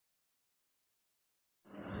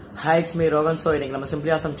Hi, it's me Rogan. So, in the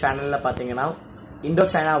Simply Awesome channel, Indo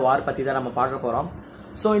China war பத்தி தான் நம்ம பார்க்க போறோம்.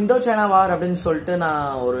 So, Indo China war அப்படினு சொல்லிட்டு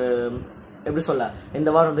நான் ஒரு எப்படி சொல்ல இந்த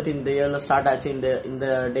வார் வந்துட்டு இந்த இயர்ல ஸ்டார்ட் ஆச்சு இந்த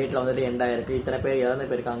டேட்ல வந்துட்டு எண்ட் ஆயிருக்கு இத்தனை பேர் இறந்து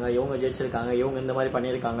போயிருக்காங்க இவங்க ஜெயிச்சிருக்காங்க இவங்க இந்த மாதிரி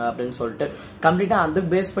பண்ணிருக்காங்க அப்படின்னு சொல்லிட்டு கம்ப்ளீட்டா அந்த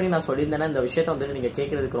பேஸ் பண்ணி நான் சொல்லியிருந்தேன்னா இந்த விஷயத்தை வந்துட்டு நீங்க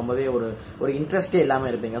கேட்கறதுக்கு ரொம்பவே ஒரு இன்ட்ரெஸ்டே இல்லாம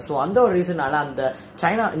இருப்பீங்க. ஸோ அந்த ஒரு ரீசனால அந்த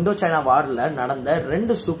இந்தோ சைனா வார்ல நடந்த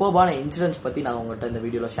ரெண்டு சூப்பர்பான இன்சிடென்ட்ஸ் பத்தி நான் உங்கள்கிட்ட இந்த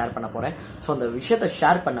வீடியோல ஷேர் பண்ண போறேன். ஸோ அந்த விஷயத்தை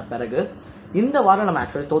ஷேர் பண்ண பிறகு இந்த வாரம் நம்ம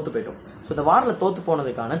ஆக்சுவலி தோத்து போயிட்டோம். ஸோ இந்த வாரில் தோத்து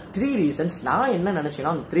போனதுக்கான 3 ரீசன்ஸ் நான் என்ன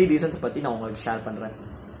நினைச்சேன்னா அந்த 3 ரீசன்ஸ் பத்தி நான் உங்களுக்கு ஷேர் பண்றேன்.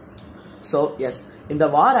 ஸோ எஸ் இந்த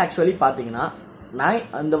வார் ஆக்சுவலி பார்த்தீங்கன்னா நான்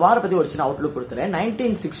இந்த வாரை பற்றி ஒரு சின்ன அவுட்லுக் கொடுத்துறேன்.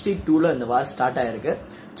 1962 இந்த வார் ஸ்டார்ட் ஆயிருக்கு.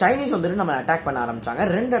 சைனீஸ் வந்துட்டு நம்ம அட்டாக் பண்ண ஆரம்பிச்சாங்க.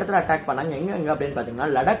 2 இடத்துல அட்டாக் பண்ணாங்க. எங்க அப்படின்னு பார்த்தீங்கன்னா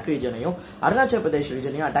லடாக் ரீஜனையும் அருணாச்சல் பிரதேஷ்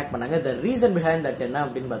ரீஜனையும் அட்டாக் பண்ணாங்க. த ரீசன் பிஹைண்ட் தட் என்ன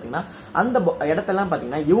அப்படின்னு பார்த்தீங்கன்னா அந்த இடத்தெல்லாம்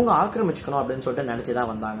பார்த்தீங்கன்னா இவங்க ஆக்கிரமிச்சுக்கணும் அப்படின்னு சொல்லிட்டு நினைச்சு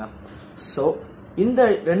தான் வந்தாங்க. ஸோ இந்த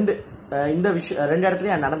ரெண்டு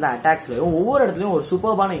இடத்துலயும் நடந்த அட்டாக்ஸ்லயும் ஒவ்வொரு இடத்துலயும் ஒரு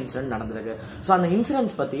சூப்பர்பான இன்சிடென்ட் நடந்திருக்கு. ஸோ அந்த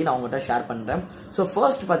இன்சிடென்ட்ஸ் பத்தி நான் உங்கள்கிட்ட ஷேர் பண்றேன். ஸோ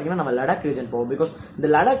ஃபர்ஸ்ட் பாத்தீங்கன்னா நம்ம லடாக் ரீஜன் போவோம். பிகாஸ் இந்த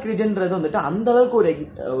லடாக் ரீஜன்றது வந்துட்டு அந்த அளவுக்கு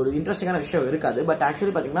ஒரு இன்ட்ரெஸ்டிங்கான விஷயம் இருக்காது. பட்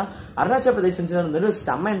ஆக்சுவலி பாத்தீங்கன்னா அருணாச்சல் பிரதேஷ் இன்சிடென்ட் வந்துட்டு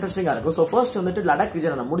செம்ம இன்ட்ரெஸ்டிங்கா இருக்கும். ஸோ ஃபர்ஸ்ட் வந்துட்டு லடாக்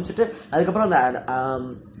ரீஜனை நான் முடிச்சுட்டு அதுக்கப்புறம் அந்த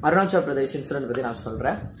அருணாச்சல் பிரதேஷ் இன்சிடென்ட் பத்தி நான்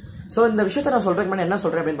சொல்றேன். ஸோ இந்த விஷயத்த நான் சொல்றதுக்கு முன்னாடி என்ன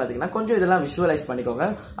சொல்றேன் அப்படின்னு பாத்தீங்கன்னா கொஞ்சம் இதெல்லாம் விஷுவலைஸ் பண்ணிக்கோங்க.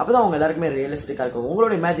 அப்பதான் அவங்க எல்லாருக்குமே ரியலிஸ்டிக்கா இருக்கும்.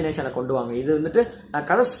 உங்களோட இமேஜினேஷனை கொண்டு வாங்க. இது வந்துட்டு நான்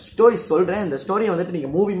கதை ஸ்டோரி சொல்றேன். இந்த ஸ்டோரியை வந்துட்டு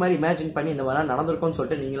நீங்க மூவி மாதிரி இமேஜின் பண்ணி இந்த மாதிரி நடந்திருக்கும்னு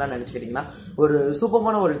சொல்லிட்டு நீங்களா நினைச்சுக்கிட்டீங்கன்னா ஒரு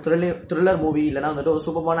சூப்பரான ஒரு த்ரில்லர் மூவி இல்லைன்னா வந்துட்டு ஒரு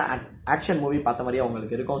சூப்பரான ஆக்ஷன் மூவி பார்த்த மாதிரியே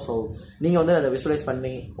உங்களுக்கு இருக்கும். ஸோ நீங்க வந்து அதை விஷுவலைஸ்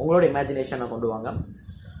பண்ணி உங்களோட இமேஜினேஷனை கொண்டு வாங்க.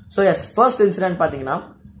 ஸோ எஸ் ஃபர்ஸ்ட் இன்சிடென்ட் பாத்தீங்கன்னா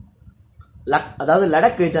அதாவது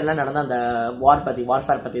லடாக் ரீஜன்ல நடந்த அந்த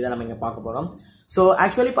வார்ஃபேர் பத்தி தான் நம்ம இங்க பார்க்க போறோம். ஸோ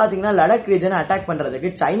ஆக்சுவலி பாத்தீங்கன்னா லடாக் ரீஜனை அட்டாக் பண்றதுக்கு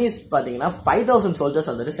சைனீஸ் பாத்தீங்கன்னா 5000 சோல்ஜர்ஸ்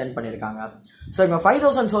வந்துட்டு சென்ட் பண்ணிருக்காங்க. ஸோ இங்க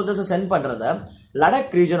 5000 சோல்ஜர்ஸ் சென்ட் பண்றத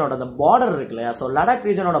லடாக் ரீஜனோட அந்த பார்டர் இருக்கு இல்லையா, ஸோ லடாக்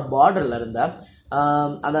ரீஜனோட பார்டர்ல இருந்த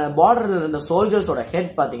அந்த பார்டர்ல இருந்த சோல்ஜர்ஸோட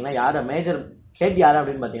ஹெட் பாத்தீங்கன்னா மேஜர் ஹெட் யாரு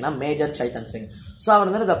அப்படின்னு பாத்தீங்கன்னா மேஜர் சைத்தன் சிங். ஸோ அவர்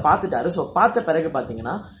வந்து இதை பார்த்துட்டாரு. ஸோ பார்த்த பிறகு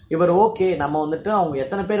பாத்தீங்கன்னா இவர் ஓகே நம்ம வந்துட்டு அவங்க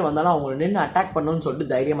எத்தனை பேர் வந்தாலும் அவங்க நின்று அட்டாக் பண்ணணும்னு சொல்லிட்டு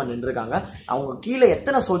தைரியமா நின்றுருக்காங்க. அவங்க கீழே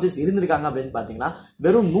எத்தனை சோல்ஜர்ஸ் இருந்திருக்காங்க அப்படின்னு பாத்தீங்கன்னா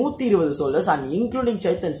வெறும் 120 சோல்ஜர்ஸ் அண்ட் இன்க்ளூடிங்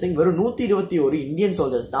சைத்தன் சிங் வெறும் 121 இந்தியன்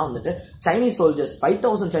சோல்ஜர்ஸ் தான் வந்துட்டு சைனீஸ் சோல்ஜர்ஸ்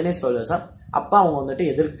 5000 சைனீஸ் சோல்ஜர்ஸா அப்ப அவங்க வந்துட்டு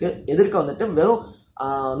எதிர்க்க வந்துட்டு வெறும்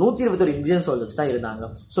 121 இந்தியன் சோல்ஜர்ஸ் தான் இருந்தாங்க.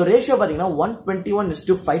 ஸோ ரேஷியோ பாத்தீங்கன்னா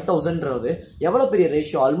 121:5000 எவ்வளவு பெரிய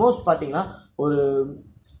ரேஷியோ. ஆல்மோஸ்ட் பாத்தீங்கன்னா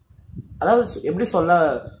அதாவது எப்படி சொல்ல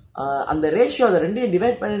அந்த ரேஷியோ அதை ரெண்டையும்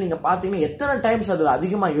டிவைட் பண்ணி நீங்க பாத்தீங்கன்னா எத்தனை டைம்ஸ் அது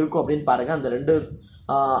அதிகமா இருக்கும் அப்படின்னு பாருங்க. அந்த ரெண்டு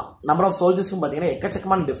நம்பர் ஆஃப் சோல்ஜர்ஸ்க்கும் பாத்தீங்கன்னா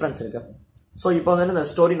எக்கச்சக்கமான டிஃபரன்ஸ் இருக்கு. ஸோ இப்போ வந்து இந்த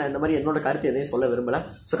ஸ்டோரி நான் இந்த மாதிரி என்னோட கருத்து எதையும் சொல்ல விரும்பல.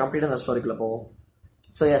 ஸோ கம்ப்ளீட்டா அந்த ஸ்டோரிக்குள்ள போவோம்.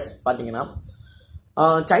 ஸோ எஸ் பாத்தீங்கன்னா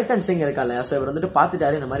சைத்தன் சிங் இருக்கா இல்லையா, ஸோ இவர் வந்துட்டு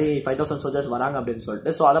பார்த்துட்டாரு இந்த மாதிரி 5000 சோல்ஜர்ஸ் வராங்க அப்படின்னு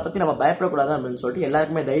சொல்லிட்டு. ஸோ அதை பத்தி நம்ம பயப்படக்கூடாது அப்படின்னு சொல்லிட்டு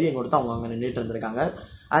எல்லாருக்குமே தைரியம் கொடுத்து அவங்க அங்கே நின்றுட்டு இருந்திருக்காங்க.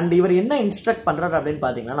 அண்ட் இவர் என்ன இன்ஸ்ட்ரக்ட் பண்றாரு அப்படின்னு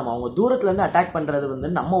பாத்தீங்கன்னா நம்ம அவங்க தூரத்துல இருந்து அட்டாக் பண்றது வந்து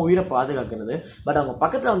நம்ம உயிரை பாதுகாக்கிறது. பட் அவங்க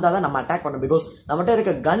பக்கத்துல வந்தாதான் நம்ம அட்டாக் பண்ணணும். பிகாஸ் நம்மகிட்ட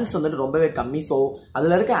இருக்க கன்ஸ் வந்துட்டு ரொம்பவே கம்மி. ஸோ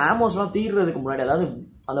அதுல இருக்க ஆமோஸ் எல்லாம் தீர்றதுக்கு முன்னாடி அதாவது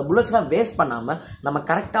அந்த புல்லட்ஸ் எல்லாம் வேஸ்ட் பண்ணாம நம்ம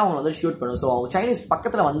கரெக்டா அவங்க வந்து ஷூட் பண்ணணும். ஸோ அவங்க சைனீஸ்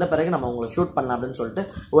பக்கத்துல வந்த பிறகு நம்ம அவங்களை ஷூட் பண்ணலாம் அப்படின்னு சொல்லிட்டு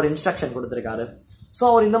ஒரு இன்ஸ்ட்ரக்ஷன் கொடுத்திருக்காரு. ஸோ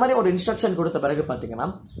அவர் இந்த மாதிரி ஒரு இன்ஸ்ட்ரக்ஷன் கொடுத்த பிறகு பாத்தீங்கன்னா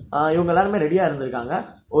இவங்க எல்லாருமே ரெடியா இருந்திருக்காங்க.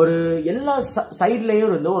 ஒரு எல்லா சைட்லயும்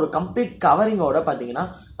இருந்து ஒரு கம்ப்ளீட் கவரிங்கோட பாத்தீங்கன்னா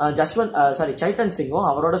சைத்தன் சிங்கும்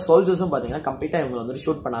அவரோட சோல்ஜர்ஸும் பாத்தீங்கன்னா கம்ப்ளீட்டா இவங்க வந்து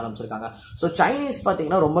ஷூட் பண்ண ஆரம்பிச்சிருக்காங்க. ஸோ சைனீஸ்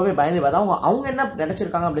பாத்தீங்கன்னா ரொம்பவே பயந்து அவங்க என்ன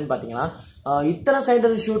நினைச்சிருக்காங்க அப்படின்னு பாத்தீங்கன்னா இத்தனை சைடு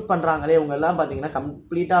இருந்து ஷூட் பண்றாங்களே இவங்க எல்லாம் பாத்தீங்கன்னா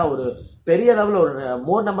கம்ப்ளீட்டா ஒரு பெரிய லெவல் ஒரு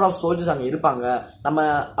மோர் நம்பர் ஆஃப் சோல்ஜர்ஸ் அங்க இருப்பாங்க நம்ம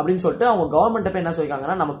அப்படின்னு சொல்லிட்டு அவங்க கவர்மெண்ட் என்ன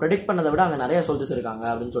சொல்லிருக்காங்கன்னா நம்ம ப்ரெடிக்ட் பண்ணதை விட அங்க நிறைய சோல்ஜர்ஸ் இருக்காங்க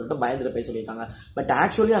அப்படின்னு சொல்லிட்டு பயந்துட்டு போய் சொல்லியிருக்காங்க. பட்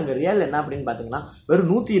ஆக்சுவலி அங்க ரியல் என்ன அப்படின்னு பாத்தீங்கன்னா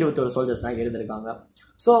வெறும் 121 சோல்ஜர்ஸ் தான் இருந்திருக்காங்க.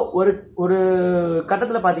 ஸோ ஒரு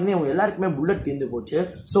கட்டத்தில் பார்த்தீங்கன்னா இவங்க எல்லாருக்குமே புல்லட் தீர்ந்து போச்சு.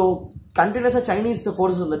 ஸோ கண்டினியூஸாக சைனீஸ்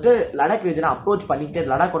ஃபோர்ஸ் வந்துட்டு லடாக் ரீஜனை அப்ரோச் பண்ணிட்டே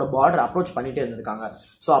லடாக்கோட பார்டர் அப்ரோச் பண்ணிட்டே இருந்திருக்காங்க.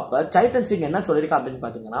 ஸோ அப்போ சைத்தன் சிங் என்ன சொல்லியிருக்கா அப்படின்னு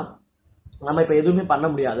பார்த்தீங்கன்னா நம்ம இப்போ எதுவுமே பண்ண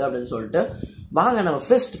முடியாது அப்படின்னு சொல்லிட்டு வாங்க நம்ம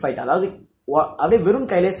ஃபிஸ்ட் ஃபைட் அதாவது அப்படியே வெறும்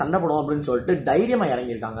கையிலேயே சண்டை போடுவோம் அப்படின்னு சொல்லிட்டு தைரியமா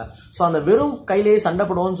இறங்கியிருக்காங்க. ஸோ அந்த வெறும் கையிலேயே சண்டை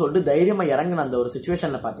போடுவோம்னு சொல்லிட்டு தைரியமா இறங்கின அந்த ஒரு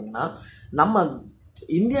சுச்சுவேஷன்ல பாத்தீங்கன்னா நம்ம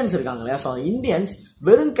இந்தியன்ஸ் இருக்காங்க இல்லையா, ஸோ இந்தியன்ஸ்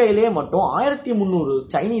வெறும் கையிலேயே மட்டும் 1300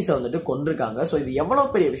 சைனீஸை வந்துட்டு கொண்டிருக்காங்க. ஸோ இது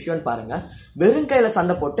எவ்வளவு பெரிய விஷயம்னு பாருங்க. வெறும் கையில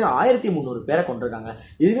சண்டை போட்டு 1300 பேரை கொண்டிருக்காங்க.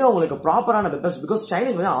 இதுவே உங்களுக்கு ப்ராப்பரான வெப்பன்ஸ். பிகாஸ்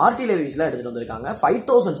சைனீஸ் வந்து ஆர்டிலரிஸ்லாம் எடுத்துட்டு வந்திருக்காங்க.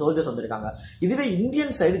 5000 சோல்ஜர்ஸ் வந்திருக்காங்க. இதுவே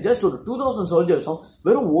இந்தியன் சைடு ஜஸ்ட் ஒரு 2000 சோல்ஜர்ஸும்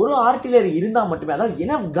வெறும் ஒரு ஆர்டிலரி இருந்தா மட்டுமே அதாவது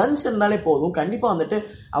என்ன கன்ஸ் இருந்தாலே போதும் கண்டிப்பா வந்துட்டு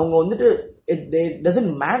அவங்க வந்துட்டு it doesn't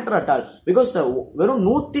matter at all because வெறும்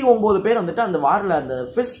 109 பேர் வந்துட்டு அந்த வார்ல அந்த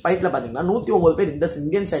ஃபர்ஸ்ட் ஃபைட்ல பாத்தீங்கன்னா 109 பேர் இந்த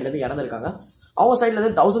இந்தியன் சைடுல இருந்து இறந்திருக்காங்க. அவங்க சைடுல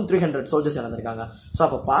இருந்து 1300 சோல்ஜர்ஸ் இறந்திருக்காங்க. சோ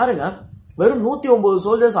அப்ப பாருங்க வெறும் 109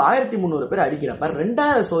 சோல்ஜர்ஸ் 1300 பேர் அடிக்கிறப்ப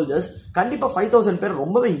 2000 சோல்ஜர்ஸ் கண்டிப்பா 5000 பேர்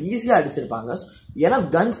ரொம்பவே ஈஸியா அடிச்சிருப்பாங்க. ஏன்னா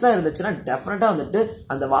கன்ஸ்லாம் இருந்துச்சுன்னா டெஃபினட்டா வந்துட்டு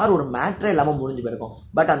அந்த வார் ஒரு மேட்ரே இல்லாம முடிஞ்சு போயிருக்கும்.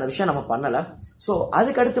 பட் அந்த விஷயம் நம்ம பண்ணல. ஸோ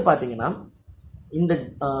அதுக்கடுத்து பாத்தீங்கன்னா இந்த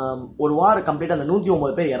ஒரு வார் கம்ப்ளீட்டா அந்த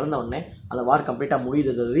 109 பேர் இறந்த உடனே அந்த வார் கம்ப்ளீட்டா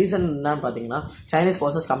முடியுது. ரீசன் என்னன்னு பாத்தீங்கன்னா சைனீஸ்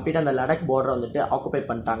ஃபோர்ஸஸ் கம்ப்ளீட்டா அந்த லடாக் பார்டரை வந்துட்டு ஆக்குபை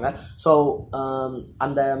பண்ணிட்டாங்க. ஸோ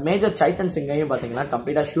அந்த மேஜர் சைத்தன் சிங்கையும் பாத்தீங்கன்னா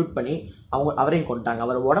கம்ப்ளீட்டா ஷூட் பண்ணி அவரையும் கொண்டாங்க.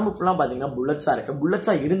 அவர் உடம்பு ஃபுல்லா பாத்தீங்கன்னா புல்லட்ஸா இருக்கு.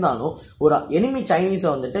 புல்லட்ஸா இருந்தாலும் ஒரு எனிமி சைனீஸை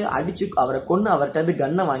வந்துட்டு அடிச்சு அவரை கொண்டு அவர்கிட்ட இருந்து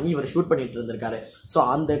கன்னை வாங்கி இவர் ஷூட் பண்ணிட்டு இருந்திருக்காரு. ஸோ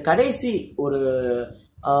அந்த கடைசி ஒரு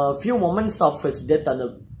few moments of his death, அந்த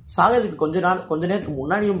சாகிறதுக்கு கொஞ்ச நேரத்துக்கு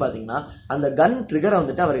முன்னாடியும் பாத்தீங்கன்னா அந்த கன் ட்ரிகரை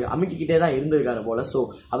வந்துட்டு அவர் அமுக்கிக்கிட்டே தான் இருந்திருக்காரு போல. ஸோ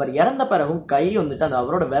அவர் இறந்த பிறகும் கை வந்துட்டு அந்த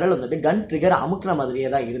அவரோட விரல் வந்துட்டு கன் ட்ரிகரை அமுக்கின மாதிரியே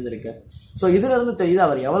தான் இருந்திருக்கு. ஸோ இதுல இருந்து தெரியுது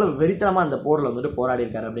அவர் எவ்வளவு வெறித்தனமா அந்த போர்ல வந்துட்டு போராடி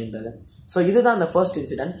இருக்காரு அப்படின்றது. ஸோ இதுதான் அந்த ஃபர்ஸ்ட்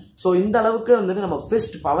இன்சிடென்ட். ஸோ இந்த அளவுக்கு வந்துட்டு நம்ம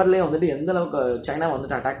ஃபிஸ்ட் பவர்லேயே வந்துட்டு எந்த அளவுக்கு சைனா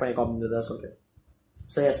வந்துட்டு அட்டாக் பண்ணிக்கோ அப்படின்றத சொல்றேன்.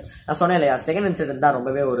 ஸோ எஸ், நான் சொன்னேன் இல்லையா, செகண்ட் இன்சிடென்ட் தான்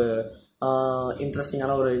ரொம்பவே ஒரு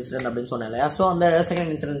இன்ட்ரெஸ்டிங்கான ஒரு இன்சிடென்ட் அப்படின்னு சொன்னேன் இல்லையா. ஸோ அந்த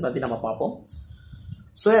செகண்ட் இன்சிடென்ட் பத்தி நம்ம பார்ப்போம்.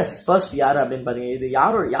 ஸோ எஸ், ஃபர்ஸ்ட் யார் அப்படின்னு பார்த்தீங்கன்னா இது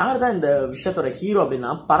யார் தான் இந்த விஷயத்தோட ஹீரோ அப்படின்னா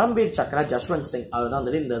பரம்வீர் சக்ரா ஜஸ்வந்த் சிங். அவர் தான்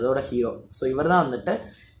வந்துட்டு இந்த இதோட ஹீரோ. ஸோ இவர் தான் வந்துட்டு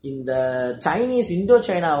இந்த Chinese Indo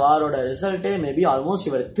China வாரோட ரிசல்ட்டே maybe almost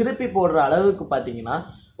இவர் திருப்பி போடுற அளவுக்கு பார்த்தீங்கன்னா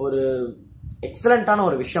ஒரு எக்ஸலண்டான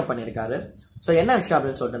ஒரு விஷயம் பண்ணியிருக்காரு. ஸோ என்ன விஷயம்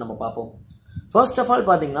அப்படின்னு சொல்லிட்டு நம்ம பார்ப்போம். ஃபர்ஸ்ட் ஆஃப் ஆல்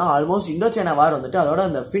பார்த்தீங்கன்னா ஆல்மோஸ்ட் இண்டோ சைனா வார் வந்துட்டு அதோட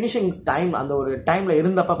அந்த ஃபினிஷிங் டைம் அந்த ஒரு டைம்ல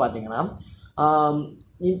இருந்தப்ப பார்த்தீங்கன்னா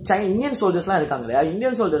இந்தியன் சோல்ஜர்ஸ்லாம் இருக்காங்க இல்லையா,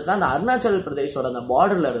 இந்தியன் சோல்ஜர்ஸ்லாம் அந்த அருணாச்சல் பிரதேஷோட அந்த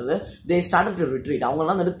பார்டர்ல இருந்து தே ஸ்டார்டட் டு ரிட்ரீட்.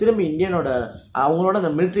 அவங்கலாம் வந்துட்டு திரும்பி அவங்களோட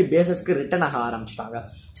அந்த மிலிட்ரி பேசஸ்க்கு ரிட்டர்ன் ஆக ஆரம்பிச்சிட்டாங்க.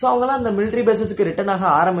 ஸோ அவங்களாம் அந்த மிலிட்ரி பேசஸ்க்கு ரிட்டர்ன் ஆக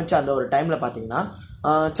ஆரம்பிச்ச அந்த ஒரு டைம்ல பாத்தீங்கன்னா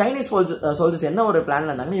சைனீஸ் சோல்ஜர்ஸ் என்ன ஒரு பிளான்ல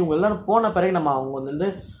இருந்தாங்கன்னா, இவங்க எல்லாரும் போன பிறகு நம்ம அவங்க வந்து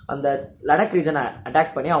அந்த லடாக் ரீஜனை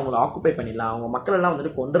அட்டாக் பண்ணி அவங்களை ஆக்குபை பண்ணிடலாம், அவங்க மக்கள் எல்லாம்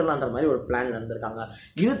வந்துட்டு கொண்டுடலான்ற மாதிரி ஒரு பிளான் இருந்திருக்காங்க.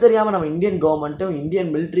 இது தெரியாம நம்ம இந்தியன் கவர்மெண்ட்டும்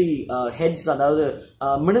இந்தியன் மிலிட்ரி ஹெட்ஸ் அதாவது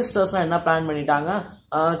மினிஸ்டர்ஸ்லாம் என்ன பிளான் பண்ணிட்டாங்க,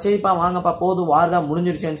 சரிப்பா வாங்கப்பா போதும் வார் தான்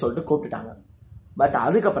முடிஞ்சிருச்சேன்னு சொல்லிட்டு கூப்பிட்டுட்டாங்க. பட்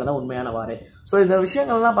அதுக்கப்புறம் தான் உண்மையான வாரே. ஸோ இந்த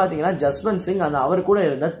விஷயங்கள்லாம் பார்த்தீங்கன்னா ஜஸ்வந்த் சிங் அந்த அவர் கூட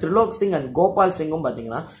இருந்த திரிலோக் சிங் அண்ட் கோபால் சிங்கும்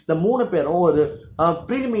பார்த்தீங்கன்னா இந்த 3 பேரும் ஒரு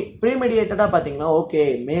ப்ரீமெடியேட்டடா பார்த்தீங்கன்னா ஓகே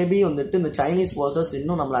மேபி வந்துட்டு இந்த சைனீஸ் ஃபோர்ஸஸ்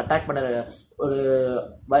இன்னும் நம்மளை அட்டாக் பண்ண ஒரு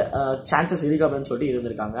சான்சஸ் இருக்கு அப்படின்னு சொல்லிட்டு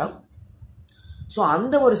இருந்திருக்காங்க. ஸோ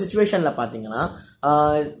அந்த ஒரு சுச்சுவேஷன்ல பார்த்தீங்கன்னா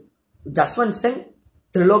ஜஸ்வந்த் சிங்,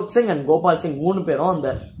 திரிலோக் சிங் அண்ட் கோபால் சிங் 3 பேரும் அந்த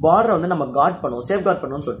பார்டரை வந்து நம்ம சேஃப் கார்ட்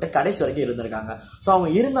பண்ணுவோம்னு சொல்லிட்டு கடைசி வரைக்கும் இருந்திருக்காங்க. ஸோ அவங்க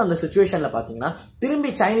இருந்த அந்த சுச்சுவேஷன்ல பாத்தீங்கன்னா திரும்பி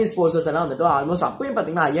சைனீஸ் போர்சஸ் எல்லாம் வந்துட்டு ஆல்மோஸ்ட் அப்பயும்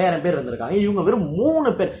பாத்தீங்கன்னா 5000 பேர் இருந்திருக்காங்க. இவங்க வெறும்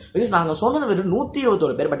 3 பேர், பிகாஸ் நாங்க சொன்னது வெறும்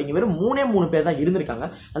 121 பேர், பட் இங்க வெறும் 3 பேர் தான் இருந்திருக்காங்க.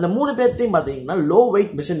 அந்த 3 பேர்த்தையும் பாத்தீங்கன்னா லோ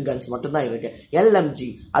வெயிட் மிஷின் கன்ஸ் மட்டும் தான் இருக்கு, LMG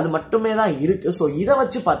அது மட்டுமே தான் இருக்கு. ஸோ இதை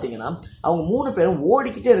வச்சு பாத்தீங்கன்னா அவங்க 3 பேரும்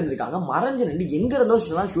ஓடிக்கிட்டே இருந்திருக்காங்க, மறைஞ்சு நின்று எங்க இருந்தோ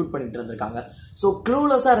ஷூட் பண்ணிட்டு இருந்திருக்காங்க. ஸோ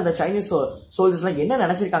க்ளூலெஸ்ஸா இருந்த சைனீஸ் சோல்ஜர்ஸ் எல்லாம் என்ன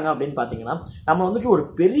நினைச்சிருக்காங்க அப்படின்னு பாத்தீங்கன்னா நம்ம வந்துட்டு ஒரு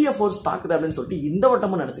பெரிய ஃபோர்ஸ் தாக்குது அப்படின்னு சொல்லிட்டு இந்த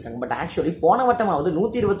வட்டமும் நினைச்சிருக்காங்க. பட் ஆக்சுவலி போன வட்டமாவது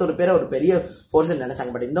 121 பேரை ஒரு பெரிய ஃபோர்ஸ்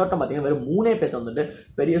நினைச்சாங்க. பட் இந்த வட்டம் பாத்தீங்கன்னா வெறும் 3 பேர் வந்துட்டு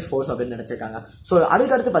பெரிய ஃபோர்ஸ் அப்படின்னு நினைச்சிருக்காங்க. ஸோ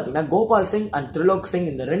அதுக்கடுத்து பாத்தீங்கன்னா கோபால் சிங் அண்ட் திரிலோக்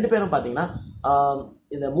சிங் இந்த 2 பேரும் பாத்தீங்கன்னா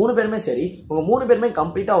இந்த 3 பேருமே சரி, உங்க 3 பேருமே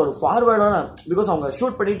கம்ப்ளீட்டா ஒரு ஃபார்வர்டான, பிகாஸ் அவங்க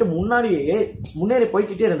ஷூட் பண்ணிட்டு முன்னேறி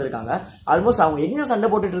போய்கிட்டே இருந்திருக்காங்க. ஆல்மோஸ்ட் அவங்க எங்க சண்டை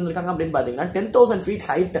போட்டுட்டு இருந்திருக்காங்க அப்படின்னு பாத்தீங்கன்னா 10,000 feet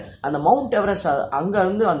ஹைட் அந்த மவுண்ட் எவரெஸ்ட் அங்க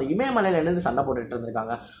இருந்து அந்த இமயமலையில இருந்து சண்டை போட்டுட்டு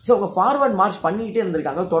இருந்திருக்காங்க. ஸோ அவங்க ஃபார்வர்ட் மார்ச் பண்ணிக்கிட்டே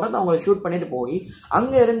இருந்திருக்காங்க. தொடர்ந்து அவங்களை ஷூட் பண்ணிட்டு போய்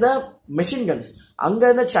அங்க இருந்த மெஷின் கன்ஸ், அங்க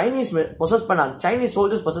இருந்த சைனீஸ்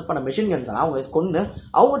சோல்ஜர்ஸ் பொசஸ் பண்ண மெஷின் கன்ஸ் எல்லாம் அவங்க கொண்டு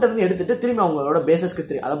அவங்ககிட்ட இருந்து எடுத்துட்டு திரும்பி அவங்களோட பேசஸ்க்கு,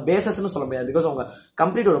 அதாவது பேசஸ்ன்னு சொல்ல முடியாது, பிகாஸ் அவங்க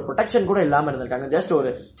கம்ப்ளீட் ஒரு ப்ரொடெக்ஷன் கூட இல்லாம இருந்திருக்காங்க. ஜஸ்ட் ஒரு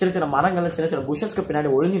சின்ன சின்ன மரங்கள் சின்ன சின்ன புஷஸ்க்கு பின்னாடி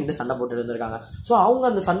ஒழுங்கி நின்று சண்டை போட்டு இருந்திருக்காங்க. ஸோ அவங்க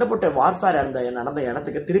அந்த சண்டை போட்ட வார்ஃபேர் நடந்த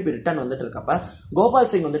இடத்துக்கு திருப்பி ரிட்டர்ன் வந்துட்டு இருக்கப்ப கோபால்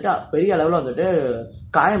சிங் வந்துட்டு பெரிய அளவில் வந்துட்டு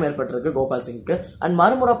காயம் ஏற்பட்டிருக்கு கோபால் சிங்க்கு. அண்ட்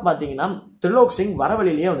மறுமுறை பாத்தீங்கன்னா திரிலோக் சிங்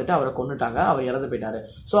வரவழியிலேயே வந்துட்டு அவரை கொண்டுட்டாங்க, அவர் இறந்து போயிட்டாரு.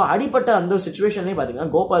 ஸோ அடிப்பட்ட அந்த சுச்சுவேஷன்லேயே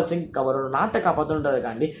பாத்தீங்கன்னா கோபால் சிங் அவரோட நாட்டை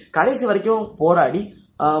காப்பாற்றணுன்றதுக்காண்டி கடைசி வரைக்கும் போராடி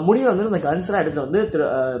முடிவு வந்து இந்த கன்ஸ் எல்லாம் எடுத்து வந்து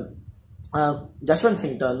ஜஸ்வந்த்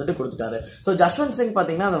சிங் வந்துட்டு கொடுத்துட்டாரு. ஸோ ஜஸ்வந்த் சிங்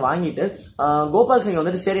பாத்தீங்கன்னா அதை வாங்கிட்டு கோபால் சிங்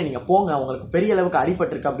வந்துட்டு சரி நீங்க போங்க, உங்களுக்கு பெரிய அளவுக்கு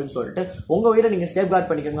அடிபட்டிருக்கு அப்படின்னு சொல்லிட்டு உங்க உயிரை நீங்க சேஃப் கார்ட்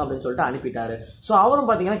பண்ணிக்கோங்க அப்படின்னு சொல்லிட்டு அனுப்பிட்டாரு. ஸோ அவரும்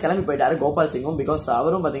பாத்தீங்கன்னா கிளம்பி போயிட்டாரு கோபால் சிங்கும், பிகாஸ்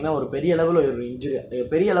அவரும் பாத்தீங்கன்னா ஒரு பெரிய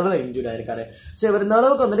லெவலில் இன்ஜுரி ஆயிருக்காரு. ஸோ இவர் இந்த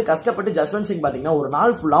அளவுக்கு வந்துட்டு கஷ்டப்பட்டு ஜஸ்வந்த் சிங் பாத்தீங்கன்னா ஒரு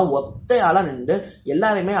நாள் ஃபுல்லா ஒத்தையால நின்று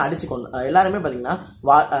எல்லாருமே எல்லாருமே பாத்தீங்கன்னா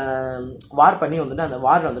வார் பண்ணி வந்துட்டு அந்த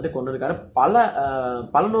வார் வந்துட்டு கொண்டு இருக்காரு.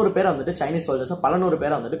 பல நூறு பேரை வந்துட்டு சைனீஸ் சோல்ஜர்ஸ் பல நூறு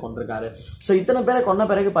பேரை வந்துட்டு கொண்டிருக்காரு. ஸோ இத்தனை பேரை கொன்ன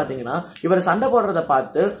பிறகு பாத்தீங்கன்னா இவர் சண்டை போடுறத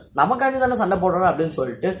பார்த்து நமக்காண்டி தானே சண்டை போடுறாரு அப்படின்னு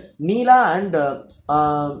சொல்லிட்டு நீலா அண்ட்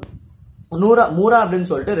மூரா அப்படின்னு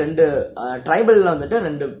சொல்லிட்டு 2 ட்ரைபல்ல வந்துட்டு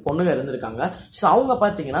 2 பொண்ணுங்க இருந்திருக்காங்க. ஸோ அவங்க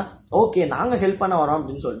பாத்தீங்கன்னா ஓகே நாங்க ஹெல்ப் பண்ண வரோம்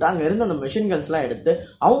அப்படின்னு சொல்லிட்டு அங்க இருந்து அந்த மெஷின் கன்ஸ் எல்லாம் எடுத்து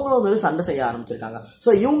அவங்களும் வந்து சண்டை செய்ய ஆரம்பிச்சிருக்காங்க. ஸோ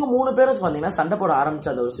இவங்க 3 பேரும் பாத்தீங்கன்னா சண்டை போட ஆரம்பிச்ச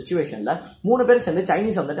அந்த ஒரு சுச்சுவேஷன்ல 3 பேர் சேர்ந்து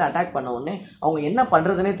சைனீஸ் வந்துட்டு அட்டாக் பண்ண உடனே அவங்க என்ன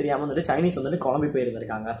பண்றதுனே தெரியாம வந்துட்டு சைனீஸ் வந்துட்டு குழம்பி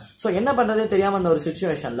போயிருந்திருக்காங்க. ஸோ என்ன பண்றதே தெரியாம அந்த ஒரு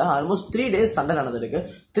சுச்சுவேஷன்ல ஆல்மோஸ்ட் 3 days சண்டை நடந்திருக்கு.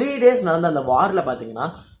 3 days நடந்த அந்த வார்ல பாத்தீங்கன்னா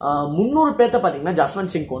 300 பேர்த்த பாத்தீங்கன்னா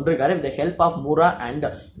Jaswant Singh கொண்டிருக்காரு with help of Moora and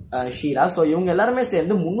Sheera. So இவங்க எல்லாருமே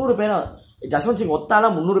சேர்ந்து 300 பேரை ஜஸ்வந்த் சிங் ஒத்தால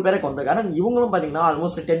 300 பேரை கொண்டிருக்காரு. இவங்களும் பாத்தீங்கன்னா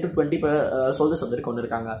ஆல்மோஸ்ட் 10 to 20 சோல்ஜர்ஸ் வந்துட்டு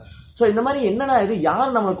கொண்டிருக்காங்க. ஸோ இந்த மாதிரி என்னடா இது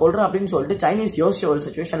யார் நம்மளை கொள்றா அப்படின்னு சொல்லிட்டு சைனீஸ் யோசிச்ச ஒரு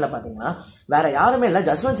சுச்சுவேஷன்ல பாத்தீங்கன்னா வேற யாருமே இல்ல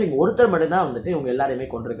ஜஸ்வந்த் சிங் ஒருத்தர் மட்டும் தான் வந்துட்டு இவங்க எல்லாருமே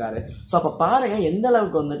கொண்டிருக்காரு. ஸோ அப்ப பாருங்க எந்த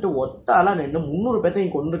அளவுக்கு வந்துட்டு ஒத்தாலா நின்று 300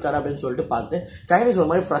 பேர்த்தையும் கொண்டிருக்காரு அப்படின்னு சொல்லிட்டு பார்த்து சைனீஸ் ஒரு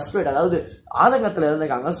மாதிரி ஃப்ரஸ்ட்ரேட் அதாவது ஆதங்கத்துல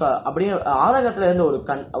இருந்திருக்காங்க. ஸோ அப்படியே ஆதங்கத்துல இருந்த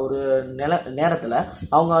ஒரு நேரத்துல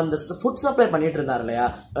அவங்க அந்த ஃபுட் சப்ளை பண்ணிட்டு இருந்தாரு இல்லையா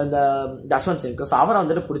இந்த ஜஸ்வந்த் சிங். ஸோ அவரை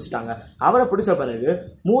வந்துட்டு பிடிச்சிட்டாங்க. அவரை பிடிச்ச பிறகு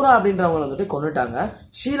மூரா அப்படின்றவங்க வந்துட்டு கொண்டுட்டாங்க.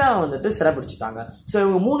 ஷீலா வந்துட்டு சிறை பிடிச்சிட்டாங்க. ஸோ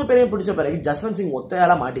இவங்க 3 பேரையும் பிடிச்ச பிறகு ஜஸ்வந்த் சிங்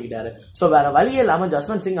ஒத்தையால மாட்டிக்கிட்டாரு. ஸோ வேற வழியே இல்லாம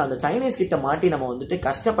ஜஸ்வந்த் சிங் அந்த சைனீஸ் கிட்ட மாட்டி நம்ம வந்துட்டு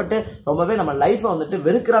கஷ்டப்பட்டு ரொம்பவே நம்ம லைஃபை வந்துட்டு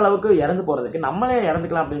வெறுக்கிற அளவுக்கு இறந்து போறதுக்கு நம்மளே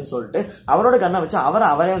இறந்துக்கலாம் அப்படின்னு சொல்லிட்டு அவரோட கண்ணை வச்சு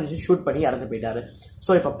அவரே வந்து ஷூட் பண்ணி இறந்து போயிட்டாரு.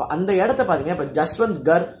 ஸோ இப்ப அந்த இடத்த பாத்தீங்கன்னா இப்ப ஜஸ்வந்த்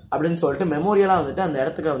கர் அப்படின்னு சொல்லிட்டு மெமோரியலா வந்துட்டு அந்த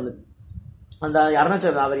இடத்துக்கு வந்து அந்த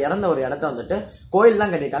அவர் இறந்த ஒரு இடத்த வந்துட்டு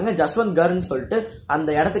கோயில்லாம் கட்டிருக்காங்க. ஜஸ்வந்த் கர்ன்னு சொல்லிட்டு அந்த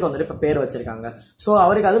இடத்துக்கு வந்துட்டு இப்ப பேர் வச்சிருக்காங்க. சோ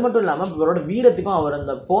அவருக்கு அது மட்டும் இல்லாம அவரோட வீரத்துக்கும் அவர்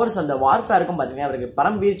அந்த போர்ஸ் அந்த வார்ஃபேருக்கும் பாத்தீங்கன்னா அவருக்கு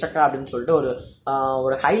பரம்வீர் சக்ரா அப்படின்னு சொல்லிட்டு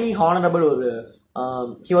ஒரு ஹைலி ஹானரபிள் ஒரு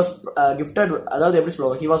he was gifted அதாவது எப்படி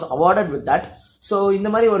சொல்லுவோம் he was awarded with that. So இந்த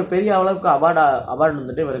மாதிரி ஒரு பெரிய அளவுக்கு அவார்டு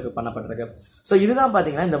வந்துட்டு இவருக்கு பண்ணப்பட்டிருக்கு. ஸோ இதுதான்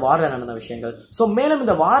பாத்தீங்கன்னா இந்த வார்ல நடந்த விஷயங்கள். ஸோ மேலும்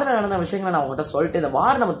இந்த வார்ல நடந்த விஷயங்களை நான் உங்கள்கிட்ட சொல்லிட்டு இந்த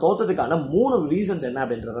வார் நம்ம தோத்ததுக்கான 3 ரீசன்ஸ் என்ன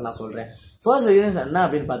அப்படின்றத நான் சொல்றேன். ஃபர்ஸ்ட் ரீசன்ஸ் என்ன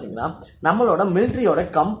அப்படின்னு பாத்தீங்கன்னா நம்மளோட மிலிட்ரியோட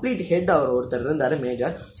கம்ப்ளீட் ஹெட் அவர் ஒருத்தர் இருந்தாரு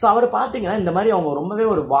மேஜர். ஸோ அவர் பாத்தீங்கன்னா இந்த மாதிரி அவங்க ரொம்பவே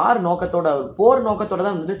ஒரு வார் நோக்கத்தோட போர் நோக்கத்தோட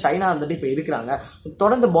தான் வந்துட்டு சைனா வந்துட்டு இப்ப இருக்கிறாங்க.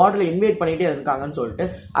 தொடர்ந்து பார்டர்ல இன்வைட் பண்ணிட்டே இருக்காங்கன்னு சொல்லிட்டு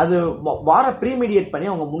அது வார ப்ரீமீடியேட்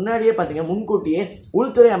பண்ணி அவங்க முன்னாடியே பாத்தீங்கன்னா முன்கூட்டியே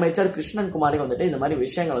உள்துறை அமைச்சர் கிருஷ்ணன் குமாரி வந்துட்டு இந்த மாதிரி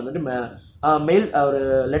விஷயங்கள் வந்துட்டு மெயில் ஒரு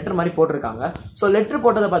லெட்டர் மாதிரி போட்டிருக்காங்க. ஸோ லெட்டர்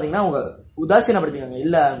போட்டதை பாத்தீங்கன்னா அவங்க உதாசீனப்படுத்திக்காங்க.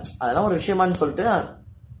 இல்ல அதெல்லாம் ஒரு விஷயமானு சொல்லிட்டு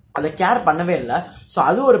அதை கேர் பண்ணவே இல்லை. ஸோ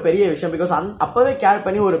அது ஒரு பெரிய விஷயம். பிகாஸ் அப்பவே கேர்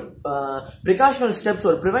பண்ணி ஒரு ப்ரிகாஷனல் ஸ்டெப்ஸ்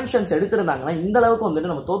ஒரு ப்ரிவென்ஷன்ஸ் எடுத்திருந்தாங்கன்னா இந்த அளவுக்கு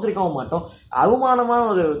வந்துட்டு நம்ம தோற்றிருக்கவும் மாட்டோம். அவமானமான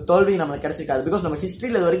ஒரு தோல்வி நம்மளுக்கு கிடைச்சிருக்காது. பிகாஸ் நம்ம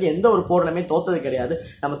ஹிஸ்டரியில் இது வரைக்கும் எந்த ஒரு போர்லையுமே தோத்தது கிடையாது.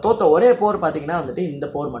 நம்ம தோத்த ஒரே போர் பார்த்தீங்கன்னா வந்துட்டு இந்த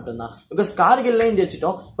போர் மட்டும்தான். பிகாஸ் கார்கில்லையும்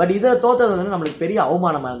ஜெயிச்சிட்டோம். பட் இதை தோத்தது வந்து நம்மளுக்கு பெரிய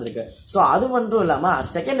அவமானமா இருந்திருக்கு. ஸோ அது மட்டும் இல்லாம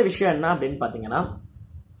செகண்ட் விஷயம் என்ன அப்படின்னு பாத்தீங்கன்னா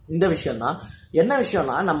இந்த விஷயம் தான். என்ன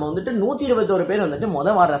விஷயம்னா நம்ம வந்துட்டு 121 பேர் வந்துட்டு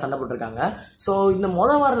வாரில் சண்டை போட்டிருக்காங்க. ஸோ இந்த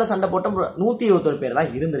வாரில் சண்டை போட்ட 121 பேர்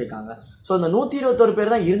தான் இருந்திருக்காங்க. ஸோ இந்த 121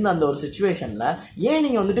 பேர் தான் இருந்த அந்த ஒரு சுச்சுவேஷன்ல ஏன்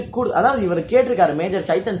நீங்க வந்துட்டு அதாவது இவர் கேட்டிருக்காரு மேஜர்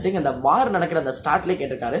சைத்தன் சிங் அந்த வார் நடக்கிற அந்த ஸ்டார்ட்லேயே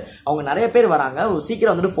கேட்டிருக்காரு அவங்க நிறைய பேர் வராங்க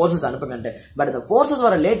சீக்கிரம் வந்துட்டு ஃபோர்ஸஸ் அனுப்புங்கன்ட்டு. பட் இந்த ஃபோர்ஸஸ்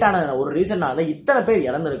வர லேட் ஆன ஒரு ரீசன்னால இத்தனை பேர்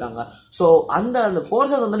இறந்துருக்காங்க. ஸோ அந்த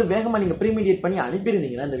ஃபோர்ஸஸ் வந்துட்டு வேகமா நீங்க ப்ரீமீடியேட் பண்ணி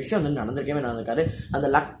அனுப்பியிருந்தீங்கன்னா இந்த விஷயம் வந்து நடந்திருக்கவே நடந்திருக்காரு. அந்த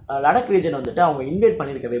லடாக் ரீஜன் வந்துட்டு அவங்க இன்வைட்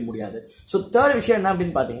பண்ணிருக்கவே முடியாது. ஸோ தேர்ட் விஷயம் என்ன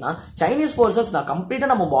அப்படின்னு பாத்தீங்கன்னா சைனீஸ் ஃபோர்ஸஸ் நான் கம்ப்ளீட்டா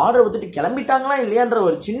நம்ம பார்டர் விட்டுட்டு கிளம்பிட்டாங்களா இல்லையான்ற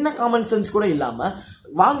ஒரு சின்ன காமன் சென்ஸ் கூட இல்லாம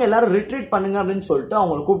வாங்க எல்லாரும் ரிட்ரீட் பண்ணுங்க அப்படின்னு சொல்லிட்டு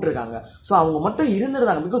அவங்களை கூப்பிட்டுருக்காங்க. ஸோ அவங்க மட்டும்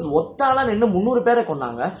இருந்திருந்தாங்க. பிகாஸ் ஒத்தால நின்று 300 பேரை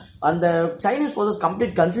கொண்டாங்க. அந்த சைனீஸ் ஃபோர்ஸஸ்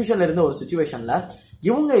கம்ப்ளீட் கன்ஃபியூஷன்ல இருந்த ஒரு சுச்சுவேஷன்ல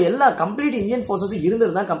இவங்க எல்லா கம்ப்ளீட் இந்தியன் ஃபோர்ஸஸும்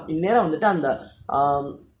இருந்திருந்தா இந்நேரம் வந்துட்டு அந்த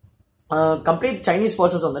கம்ப்ளீட் சைனீஸ்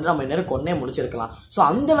ஃபோர்ஸஸ் வந்துட்டு நம்ம நேரம் கொன்னே முடிச்சிருக்கலாம். ஸோ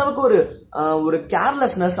அந்த அளவுக்கு ஒரு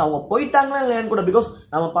கேர்லெஸ்னஸ் அவங்க போயிட்டாங்களா இல்லையான்னு கூட. பிகாஸ்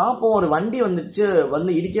நம்ம பார்ப்போம் ஒரு வண்டி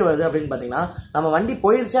வந்து இடிக்க வருது அப்படின்னு பாத்தீங்கன்னா நம்ம வண்டி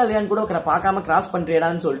போயிருச்சா இல்லையான்னு கூட பார்க்காம கிராஸ்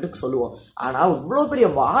பண்றியடான்னு சொல்லிட்டு சொல்லுவோம். ஆனா இவ்வளவு பெரிய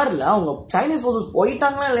வார்ல அவங்க சைனீஸ் ஃபோர்ஸஸ்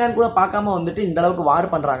போயிட்டாங்களா இல்லையான்னு கூட பார்க்காம வந்துட்டு இந்த அளவுக்கு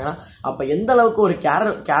வார் பண்றாங்கன்னா அப்ப எந்த அளவுக்கு ஒரு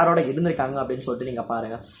கேரோட இருந்திருக்காங்க அப்படின்னு சொல்லிட்டு நீங்க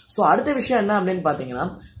பாருங்க. ஸோ அடுத்த விஷயம் என்ன அப்படின்னு பாத்தீங்கன்னா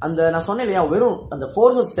அந்த நான் சொன்னேன் இல்லையா வெறும் அந்த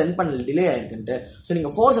ஃபோர்ஸஸ் சென்ட் பண்ண டிலே ஆயிருக்குன்ட்டு. ஸோ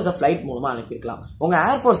நீங்க ஃபோர்ஸஸ் ஃபிளைட் மூலமா அனுப்பியிருக்கலாம். உங்க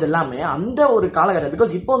ஏர்ஃபோர்ஸ் எல்லாமே அந்த ஒரு காலகட்டம்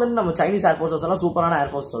பிகாஸ் இப்போ வந்து நம்ம சைனீஸ் ஏர்ஃபோர்ஸஸ் எல்லாம் சூப்பரான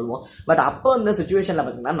ஏர்ஃபோர்ஸ் சொல்லுவோம். பட் அப்போ இந்த சுச்சுவேஷன்ல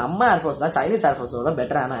பாத்தீங்கன்னா நம்ம ஏர்ஃபோர்ஸ் தான் சைனீஸ் ஏர்ஃபோர்ஸோட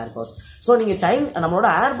பெட்டரான ஏர்ஃபோர்ஸ். ஸோ நீங்க நம்மளோட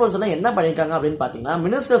ஏர்ஃபோர்ஸ் எல்லாம் என்ன பண்ணிருக்காங்க அப்படின்னு பாத்தீங்கன்னா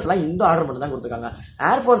மினிஸ்டர்ஸ் எல்லாம் இந்த ஆர்டர் மட்டும் தான் கொடுத்துருக்காங்க.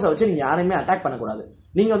 ஏர்ஃபோர்ஸை வச்சு நீங்க யாரையுமே அட்டாக் பண்ணக்கூடாது.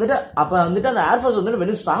 நீங்க வந்துட்டு அப்ப வந்துட்டு அந்த ஏர்ஃபோர்ஸ் வந்துட்டு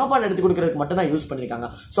வெறும் சாப்பாடு எடுத்து கொடுக்கறதுக்கு மட்டும் தான் யூஸ் பண்ணிருக்காங்க.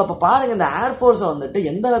 ஸோ அப்ப பாருங்க இந்த ஏர்ஃபோர்ஸ் வந்துட்டு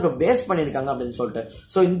எந்த அளவுக்கு வேஸ்ட் பண்ணிருக்காங்க அப்படின்னு சொல்லிட்டு.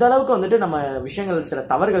 ஸோ இந்த அளவுக்கு வந்துட்டு நம்ம விஷயங்கள் சில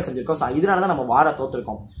தவறுகள் செஞ்சிருக்கோம். ஸோ இதனாலதான் நம்ம வார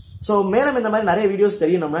தோத்துருக்கோம். ஸோ மேலும் இந்த மாதிரி நிறைய வீடியோஸ்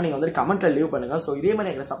தெரியணும்னா நீங்க வந்துட்டு கமெண்ட்ல லீவ் பண்ணுங்க. ஸோ இதே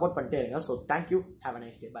மாதிரி எங்களை சப்போர்ட் பண்ணிட்டே இருங்க. So thank you, have a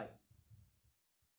nice day, by.